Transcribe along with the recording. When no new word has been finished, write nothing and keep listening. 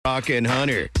Rock and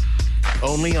Hunter.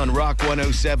 Only on Rock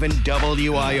 107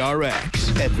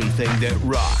 WIRX. Everything that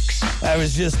rocks. I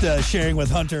was just sharing with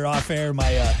Hunter off air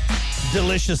my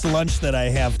delicious lunch that I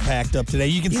have packed up today.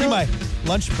 You can see my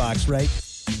lunchbox right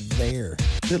there.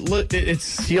 It's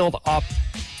sealed up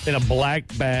in a black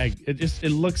bag.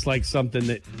 It looks like something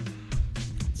that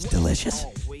It's delicious.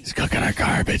 he's cooking our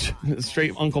garbage.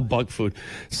 Straight Uncle Buck food.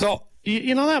 So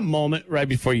you know that moment right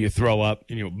before you throw up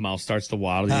and your mouth starts to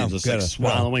waddle, you're just like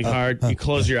swallowing hard. You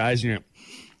close your eyes and you're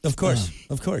Of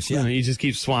course, yeah. you just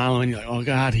keep swallowing. You're like, oh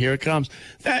God, here it comes.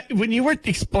 That when you were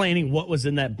explaining what was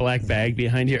in that black bag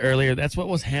behind you earlier, that's what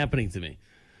was happening to me.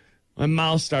 My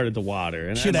mouth started to water,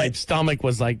 and my stomach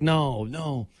was like,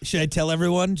 no. Should I tell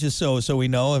everyone just so we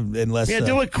know? Unless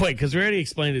do it quick because we already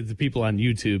explained it to people on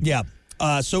YouTube. Yeah.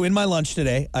 So in my lunch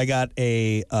today, I got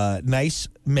a nice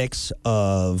mix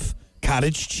of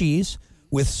cottage cheese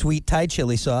with sweet Thai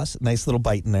chili sauce. Nice little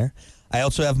bite in there. I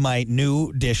also have my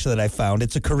new dish that I found.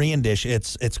 It's a Korean dish.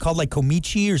 It's called like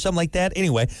komichi or something like that.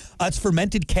 Anyway, it's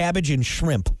fermented cabbage and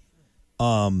shrimp.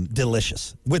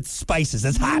 Delicious with spices.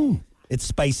 It's hot. It's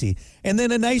spicy. And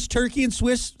then a nice turkey and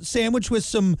Swiss sandwich with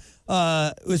some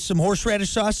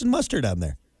horseradish sauce and mustard on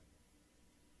there.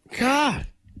 God.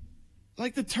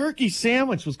 Like the turkey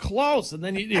sandwich was close, and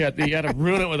then you got to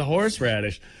ruin it with a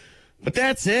horseradish. But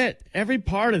that's it. Every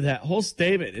part of that whole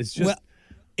statement is just. Well,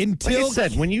 until like I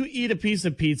said, when you eat a piece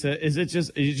of pizza,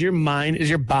 is your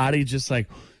body just like,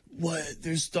 what?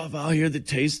 There's stuff out here that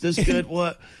tastes this good.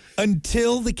 What?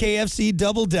 Until the KFC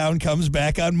Double Down comes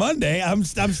back on Monday, I'm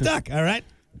stuck. All right.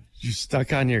 You're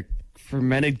stuck on your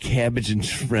fermented cabbage and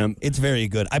shrimp. It's very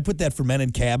good. I put that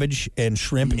fermented cabbage and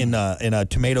shrimp in a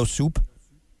tomato soup.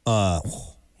 Man,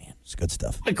 it's good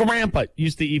stuff. My grandpa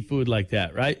used to eat food like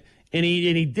that, right? And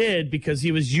he did because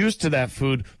he was used to that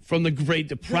food from the Great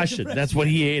Depression. That's what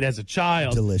he ate as a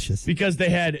child. Delicious. Because they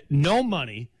had no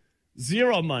money,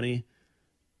 zero money,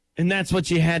 and that's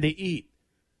what you had to eat.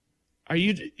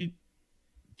 Do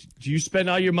you spend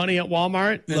all your money at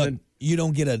Walmart? Look, you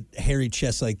don't get a hairy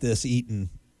chest like this eating.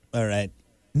 All right.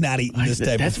 Not eating this type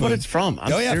of food. That's what it's from.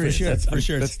 I'm serious. For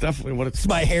sure. That's definitely what it's from.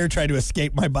 My hair trying to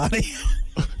escape my body.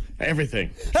 Everything.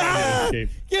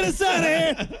 Get us out of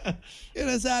here. Get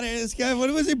us out of here. This guy, what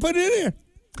was he putting in here?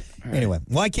 Right. Anyway,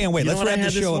 well, I can't wait. Let's wrap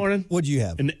the show up. What'd you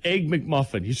have? An Egg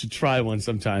McMuffin. You should try one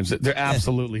sometimes. They're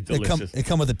absolutely delicious. It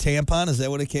come with a tampon? Is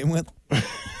that what it came with?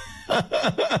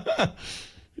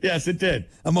 Yes, it did.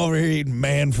 I'm over here eating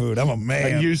man food. I'm a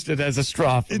man. I used it as a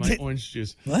straw for my orange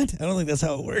juice. What? I don't think that's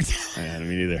how it works. I don't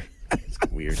mean either. It's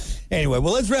weird. Anyway,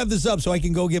 well, let's wrap this up so I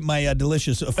can go get my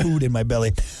delicious food in my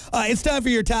belly. It's time for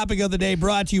your topic of the day,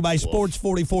 brought to you by Sports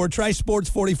 44. Try Sports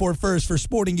 44 first for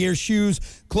sporting gear, shoes,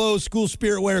 clothes, school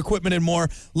spirit wear, equipment, and more.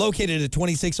 Located at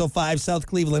 2605 South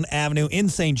Cleveland Avenue in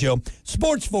St. Joe.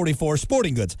 Sports 44,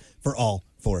 sporting goods for all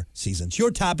 4 seasons. Your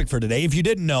topic for today, if you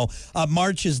didn't know,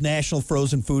 March is National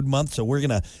Frozen Food Month, so we're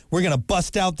gonna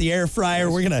bust out the air fryer.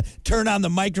 We're gonna turn on the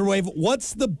microwave.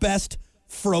 What's the best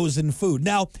frozen food?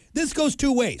 Now, this goes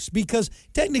two ways because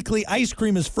technically ice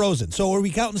cream is frozen. So are we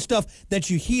counting stuff that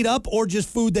you heat up or just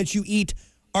food that you eat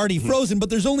already frozen? But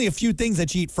there's only a few things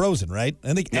that you eat frozen, right?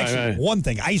 I think actually one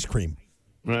thing, ice cream.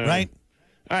 Right?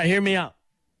 All right, hear me out.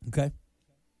 Okay.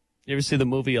 You ever see the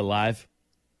movie Alive?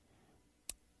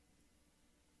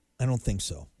 I don't think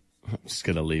so. I'm just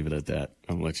going to leave it at that.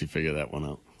 I'll let you figure that one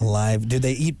out. Alive. Do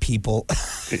they eat people?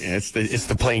 Yeah, it's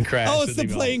the plane crash. Oh, it's the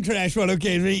plane crash one.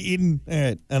 Okay, we're eating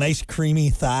a nice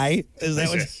creamy thigh. Is that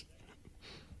what?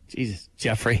 Jesus,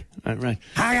 Jeffrey. All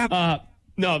right.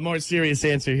 No, more serious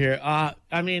answer here.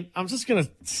 I mean, I'm just going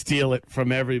to steal it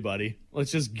from everybody.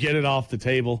 Let's just get it off the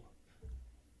table.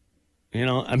 You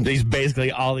know, these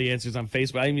basically all the answers on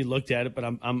Facebook. I haven't even looked at it, but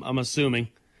I'm assuming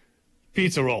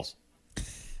pizza rolls.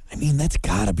 I mean, that's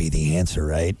got to be the answer,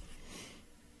 right?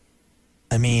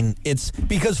 I mean, it's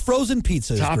because frozen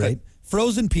pizza is great.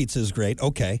 Frozen pizza is great.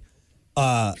 Okay.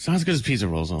 It's not as good as pizza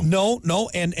rolls, though. No,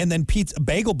 and then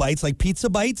bagel bites, like pizza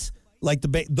bites, like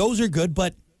those are good,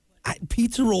 but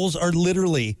pizza rolls are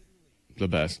literally the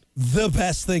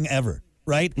best thing ever,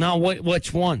 right? Now,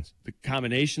 which ones? The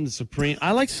combination, the Supreme.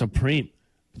 I like Supreme,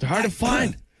 but they're hard to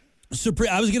find.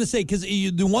 Supreme. I was gonna say because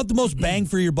you want the most bang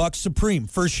for your buck. Supreme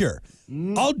for sure.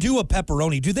 I'll do a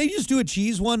pepperoni. Do they just do a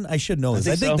cheese one? I should know this.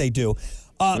 I think they do.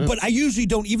 But I usually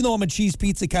don't, even though I'm a cheese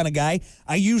pizza kind of guy,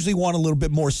 I usually want a little bit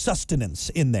more sustenance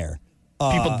in there.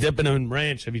 People dipping in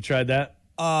ranch. Have you tried that?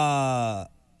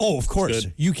 Of course.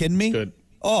 You kidding me? Good.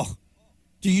 Oh,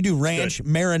 do you do ranch,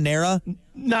 marinara?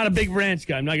 Not a big ranch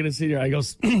guy. I'm not going to sit here. I go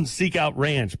seek out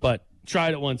ranch, but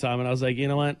tried it one time, and I was like, you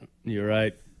know what? You're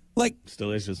right. Like, It's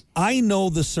delicious. I know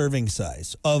the serving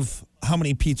size of how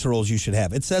many pizza rolls you should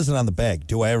have. It says it on the bag.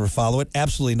 Do I ever follow it?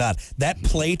 Absolutely not. That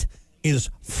plate is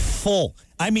full.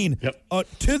 I mean,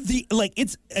 to the, like,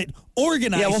 it's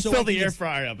organized. Yeah, we'll so fill the air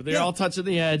fryer up. They're all touching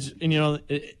the edge, and,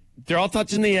 they're all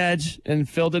touching the edge and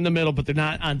filled in the middle, but they're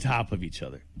not on top of each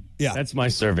other. Yeah. That's my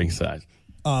serving size.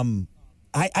 I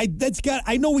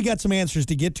know we got some answers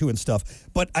to get to and stuff,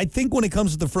 but I think when it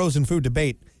comes to the frozen food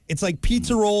debate, it's like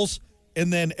pizza rolls,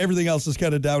 and then everything else is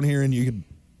kind of down here, and you can.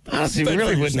 Honestly, we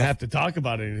really wouldn't have to talk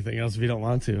about anything else if you don't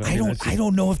want to. I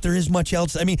don't know if there is much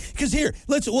else. I mean, because here,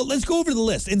 let's go over the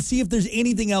list and see if there's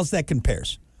anything else that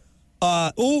compares.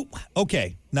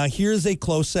 Okay. Now here's a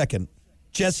close second.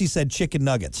 Jesse said chicken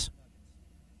nuggets.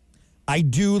 I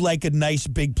do like a nice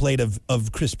big plate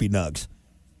of crispy nugs.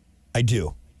 I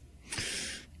do.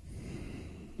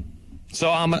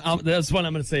 So that's what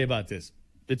I'm going to say about this.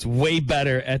 It's way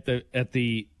better at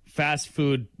the fast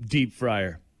food deep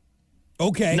fryer.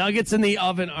 Okay. Nuggets in the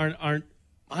oven aren't.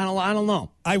 I don't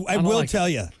know. I will tell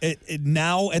you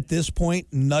now at this point,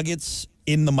 nuggets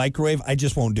in the microwave, I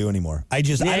just won't do anymore.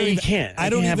 You can't. I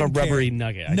don't have a rubbery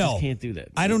nugget. I just can't do that.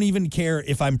 I don't even care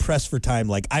if I'm pressed for time.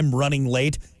 Like, I'm running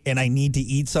late and I need to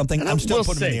eat something. I'm still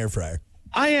putting them in the air fryer.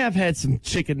 I have had some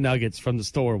chicken nuggets from the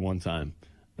store one time,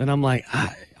 and I'm like,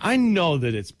 I know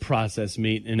that it's processed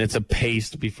meat and it's a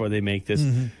paste before they make this,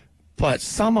 but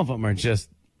some of them are just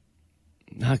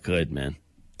not good, man.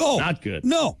 Oh, not good.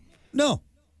 No.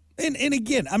 And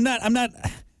again, I'm not.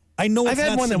 I know I've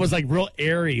had one that was like real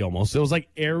airy almost. It was like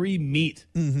airy meat.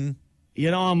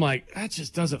 Mm-hmm. I'm like, that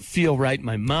just doesn't feel right in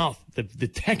my mouth. The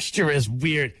texture is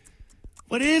weird.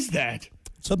 What is that?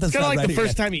 Something's it's kind of like right the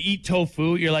first time you eat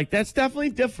tofu. You're like, that's definitely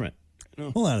different.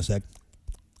 Hold on a sec.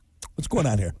 What's going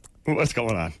on here? What's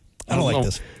going on? I don't like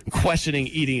this. Questioning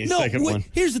eating a second one.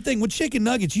 Here's the thing. With chicken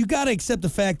nuggets, you got to accept the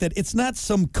fact that it's not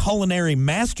some culinary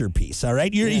masterpiece, all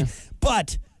right?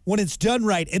 But when it's done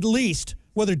right, at least,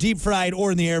 whether deep fried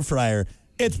or in the air fryer,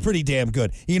 it's pretty damn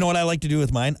good. You know what I like to do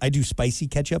with mine? I do spicy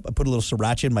ketchup. I put a little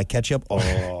sriracha in my ketchup.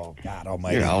 Oh, God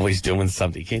almighty. You're always doing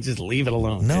something. You can't just leave it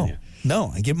alone.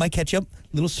 No. I give my ketchup,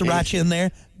 little sriracha in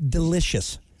there.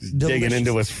 Delicious. Digging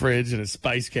into his fridge and his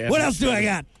spice cabinet. What else do I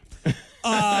got?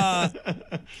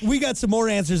 We got some more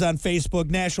answers on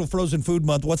Facebook. National Frozen Food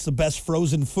Month. What's the best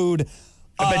frozen food?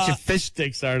 I bet you fish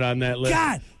sticks aren't on that list.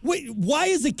 God, wait, why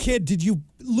as a kid did you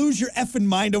lose your effing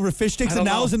mind over fish sticks? And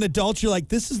now as an adult, you're like,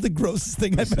 this is the grossest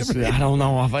thing I've ever had. I don't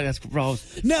know. That's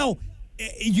gross. Now,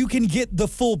 you can get the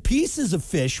full pieces of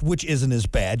fish, which isn't as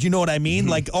bad. You know what I mean?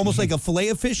 Like almost like a fillet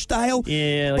of fish style.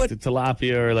 Yeah, like the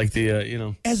tilapia or like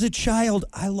the, As a child,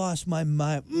 I lost my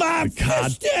mind. Mom,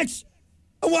 fish sticks!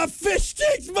 I want fish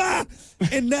sticks, Ma!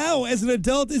 And now, as an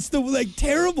adult, it's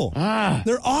terrible.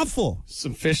 They're awful.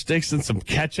 Some fish sticks and some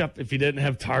ketchup if you didn't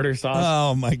have tartar sauce.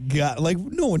 Oh, my God. Like,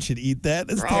 no one should eat that.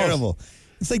 That's terrible.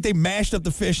 It's like they mashed up the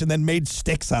fish and then made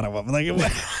sticks out of them. Like,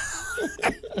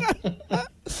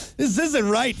 this isn't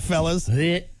right, fellas.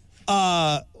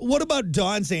 What about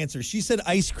Dawn's answer? She said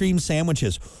ice cream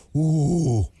sandwiches.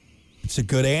 Ooh, it's a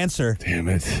good answer. Damn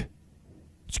it.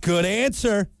 It's a good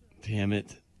answer. Damn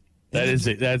it.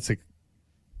 That's a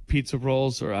pizza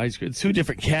rolls or ice cream. 2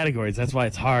 different categories. That's why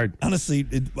it's hard. Honestly,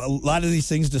 a lot of these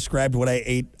things described what I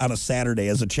ate on a Saturday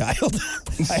as a child.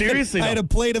 Seriously, I had a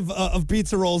plate of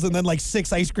pizza rolls and then like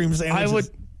 6 ice cream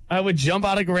sandwiches. I would jump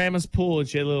out of Grandma's pool and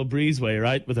she had a little breezeway,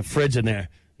 right, with a fridge in there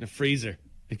and a freezer.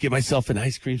 I'd get myself an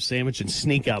ice cream sandwich and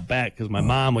sneak out back because my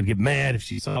mom would get mad if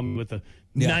she saw me with a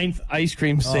 9th ice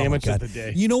cream sandwich of the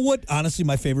day. You know what? Honestly,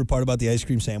 my favorite part about the ice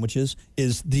cream sandwiches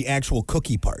is the actual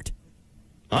cookie part.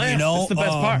 Oh, yeah. That's the best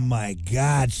part. Oh, my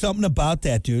God. Something about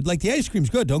that, dude. Like, the ice cream's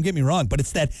good. Don't get me wrong. But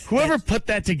it's that. Whoever put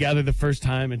that together the first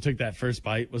time and took that first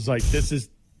bite was like, this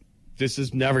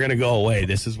is never going to go away.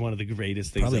 This is one of the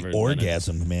greatest things ever. Probably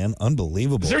orgasmed, man.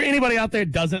 Unbelievable. Is there anybody out there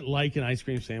that doesn't like an ice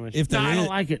cream sandwich? I don't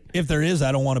like it. If there is,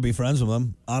 I don't want to be friends with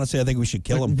them. Honestly, I think we should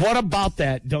kill them. What about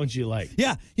that don't you like?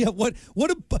 Yeah. What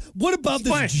about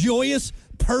this joyous,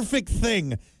 perfect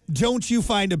thing don't you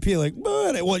find appealing?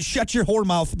 Well, shut your whore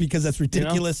mouth because that's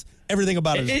ridiculous. Everything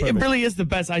about it is perfect. It really is the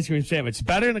best ice cream sandwich. It's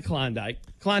better than a Klondike.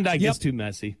 Klondike gets too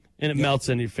messy, and it melts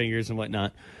in your fingers and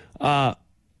whatnot.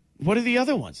 What are the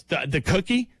other ones? The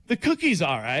cookie? The cookie's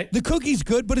all right. The cookie's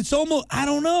good, but it's almost, I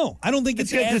don't know. I don't think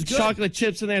it's got as the good. chocolate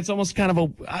chips in there. It's almost kind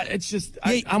of it's just,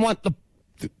 I want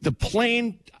the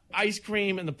plain ice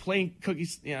cream and the plain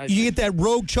cookies. You get that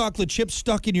rogue chocolate chip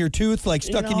stuck in your tooth, like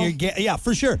stuck in your... Yeah,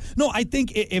 for sure. No, I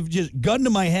think if just gun to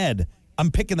my head,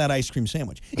 I'm picking that ice cream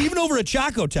sandwich. Even over a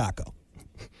Choco Taco.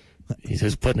 He's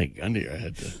just putting a gun to your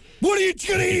head. What are you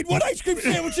going to eat? What ice cream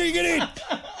sandwich are you going to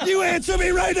eat? You answer me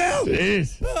right now.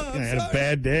 Jeez. Oh, I had a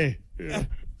bad day. Yeah.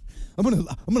 I'm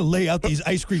gonna lay out these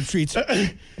ice cream treats. I'm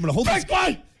gonna hold Pick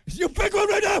one! You pick one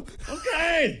right now.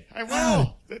 Okay, I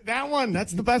will. That one,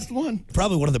 that's the best one.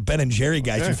 Probably one of the Ben and Jerry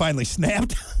guys who finally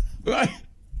snapped.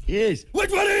 Yes.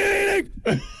 Which one are you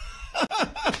eating?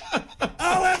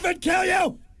 I'll effing kill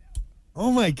you.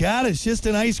 Oh my God, it's just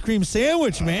an ice cream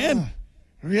sandwich, man.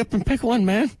 Hurry up and pick one,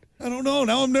 man. I don't know.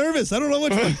 Now I'm nervous. I don't know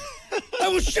which one. I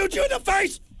will shoot you in the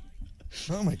face.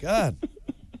 Oh my God.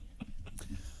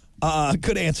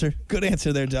 Good answer. Good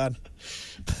answer there, John.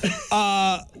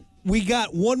 We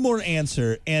got one more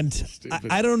answer, and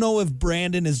I don't know if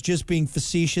Brandon is just being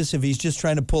facetious, if he's just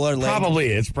trying to pull our leg. Probably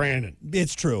it's Brandon.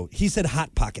 It's true. He said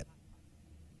Hot Pocket.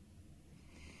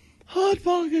 Hot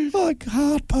Pocket. Like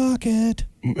Hot Pocket.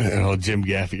 Oh, Jim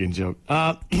Gaffigan joke.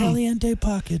 Caliente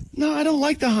Pocket. No, I don't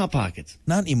like the Hot Pockets.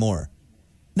 Not anymore.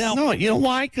 Now, No, you know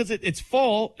why? Because it's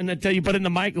full, and then you put it in the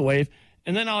microwave,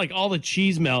 and then all the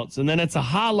cheese melts, and then it's a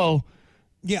hollow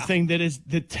thing that is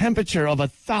the temperature of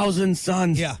 1,000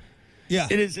 suns. Yeah.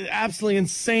 It is absolutely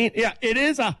insane. Yeah, it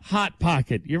is a Hot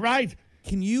Pocket. You're right.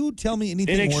 Can you tell me An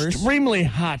anything worse? extremely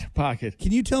hot pocket.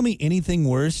 Can you tell me anything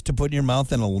worse to put in your mouth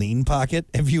than a lean pocket?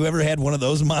 Have you ever had one of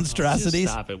those monstrosities?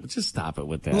 Just stop it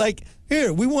with that. Like,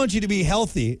 here, we want you to be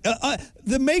healthy.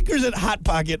 The makers at Hot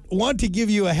Pocket want to give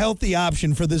you a healthy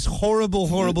option for this horrible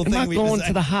thing. I'm not going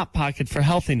to the Hot Pocket for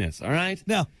healthiness, all right?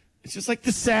 No. It's just like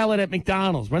the salad at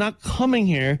McDonald's. We're not coming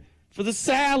here for the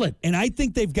salad. And I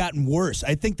think they've gotten worse.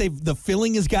 I think the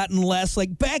filling has gotten less.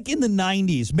 Like back in the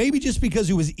 90s, maybe just because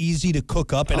it was easy to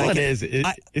cook up. And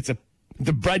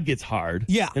The bread gets hard.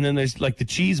 Yeah. And then there's like the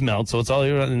cheese melts, so it's all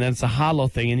around, and then it's a hollow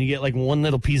thing, and you get like one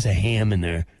little piece of ham in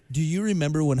there. Do you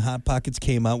remember when Hot Pockets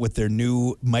came out with their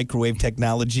new microwave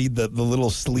technology, the little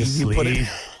sleeve you put in?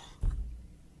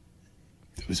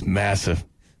 It was massive.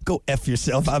 Go F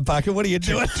yourself, Hot Pocket. What are you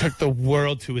doing? Took the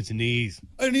world to its knees.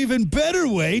 An even better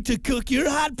way to cook your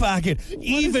Hot Pocket.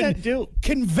 Does that do?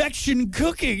 Convection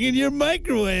cooking in your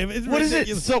microwave. It's What is it?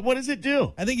 ridiculous. So what does it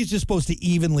do? I think it's just supposed to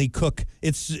evenly cook.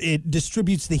 It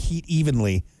distributes the heat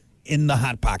evenly in the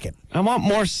Hot Pocket. I want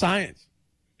more science.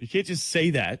 You can't just say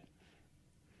that.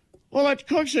 Well, it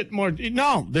cooks it more.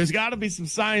 No, there's got to be some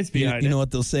science behind it. You know what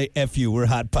they'll say? F you, we're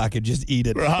Hot Pocket, just eat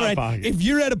it. We're Hot Pocket. If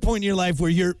you're at a point in your life where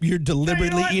you're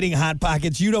deliberately eating Hot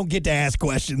Pockets, you don't get to ask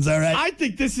questions, all right? I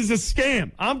think this is a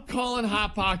scam. I'm calling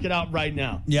Hot Pocket out right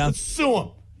now. Yeah. Let's sue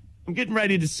them. I'm getting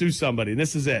ready to sue somebody, and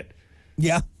this is it.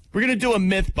 Yeah. We're going to do a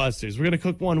Mythbusters. We're going to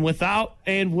cook one without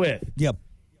and with. Yep.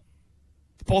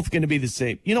 It's both going to be the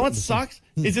same. You know what sucks?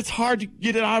 Is it's hard to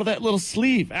get it out of that little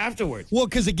sleeve afterwards. Well,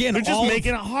 because again, They're just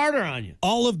making it harder on you.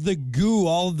 all of the goo,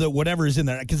 all of the whatever is in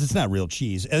there, because it's not real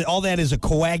cheese. All that is a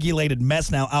coagulated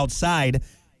mess now outside,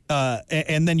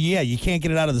 and then you can't get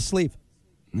it out of the sleeve.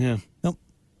 Yeah. Nope.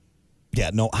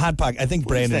 Yeah, no Hot Pocket. I think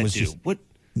Brandon was just What?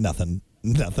 nothing.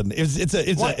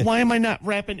 Why am I not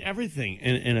wrapping everything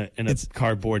in a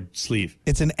cardboard sleeve?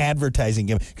 It's an advertising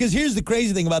gimmick. Because here's the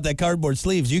crazy thing about that cardboard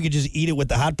sleeves: you could just eat it with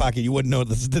the Hot Pocket. You wouldn't know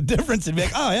the difference. And be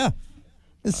like, oh yeah,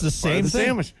 it's the same thing.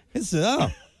 Sandwich. It's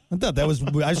I thought that was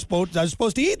I was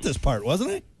supposed to eat this part,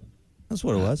 wasn't I? That's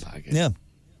what it was. Pocket. Yeah,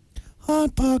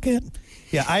 Hot Pocket.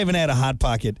 Yeah, I haven't had a Hot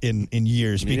Pocket in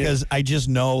years because I just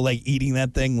know, like, eating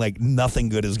that thing, like, nothing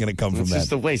good is going to come from It's that.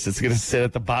 just a waste. It's going to sit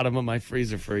at the bottom of my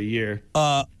freezer for a year.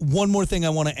 One more thing I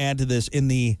want to add to this in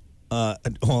the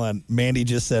hold on. Mandy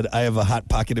just said, I have a Hot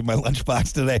Pocket in my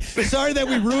lunchbox today. Sorry that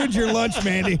we ruined your lunch,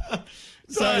 Mandy.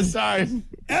 Sorry.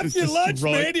 F your lunch,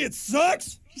 Mandy. It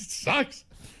sucks. It sucks.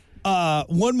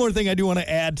 One more thing I do want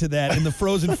to add to that in the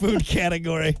frozen food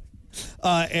category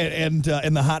and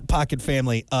in the Hot Pocket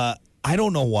family. I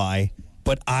don't know why,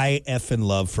 but I effing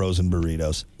love frozen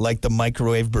burritos. Like the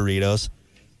microwave burritos.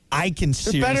 I can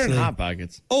seriously... They're better than Hot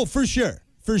Pockets. Oh, for sure.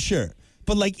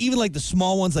 But like even like the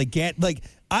small ones, like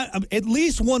I'm at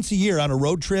least once a year on a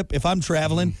road trip, if I'm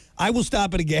traveling, I will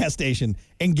stop at a gas station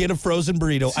and get a frozen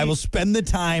burrito. I will spend the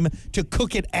time to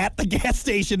cook it at the gas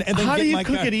station and then How get do you my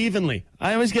cook car. it evenly?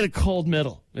 I always get a cold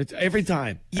middle. It's every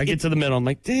time I get to the middle, I'm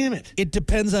like, damn it. It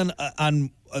depends on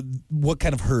what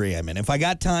kind of hurry I'm in. If I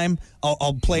got time,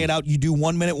 I'll play it out. You do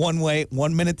 1 minute one way,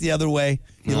 1 minute the other way.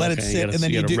 You let it sit, and then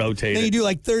you do rotate then it. you do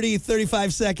like 30,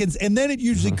 35 seconds, and then it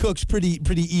usually cooks pretty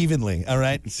evenly. All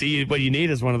right. See, what you need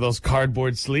is one of those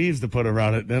cardboard sleeves to put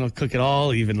around it. Then it'll cook it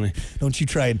all evenly. Don't you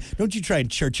try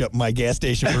and church up my gas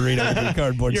station burrito with your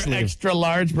cardboard Your sleeve. extra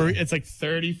large burrito. It's like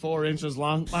 34 inches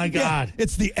long. My God. Yeah,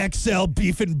 it's the XL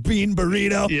beef and bean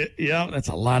burrito. Yeah, that's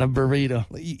a lot of burrito.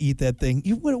 You eat that thing.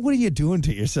 What are you doing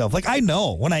to yourself? Like, I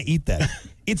know when I eat that.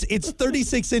 It's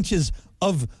 36 inches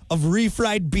of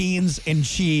refried beans and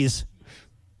cheese.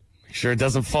 Make sure it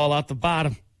doesn't fall out the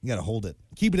bottom. You got to hold it.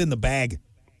 Keep it in the bag.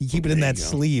 You keep it in that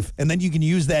sleeve. And then you can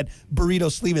use that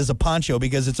burrito sleeve as a poncho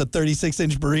because it's a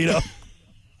 36-inch burrito.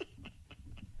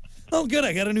 Oh, good.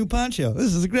 I got a new poncho.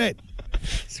 This is great.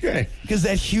 It's great. Because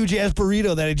that huge-ass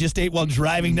burrito that I just ate while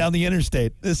driving down the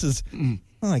interstate. This is,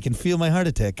 I can feel my heart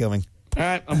attack coming. All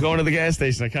right, I'm going to the gas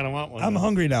station. I kind of want one. I'm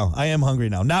hungry now. I am hungry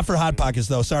now. Not for Hot Pockets,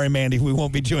 though. Sorry, Mandy. We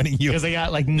won't be joining you. Because I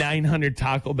got like 900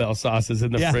 Taco Bell sauces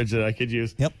in the fridge that I could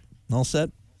use. Yep. All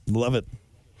set. Love it.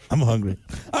 I'm hungry.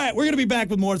 All right, we're going to be back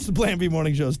with more. It's the Plan B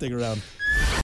Morning Show. Stick around.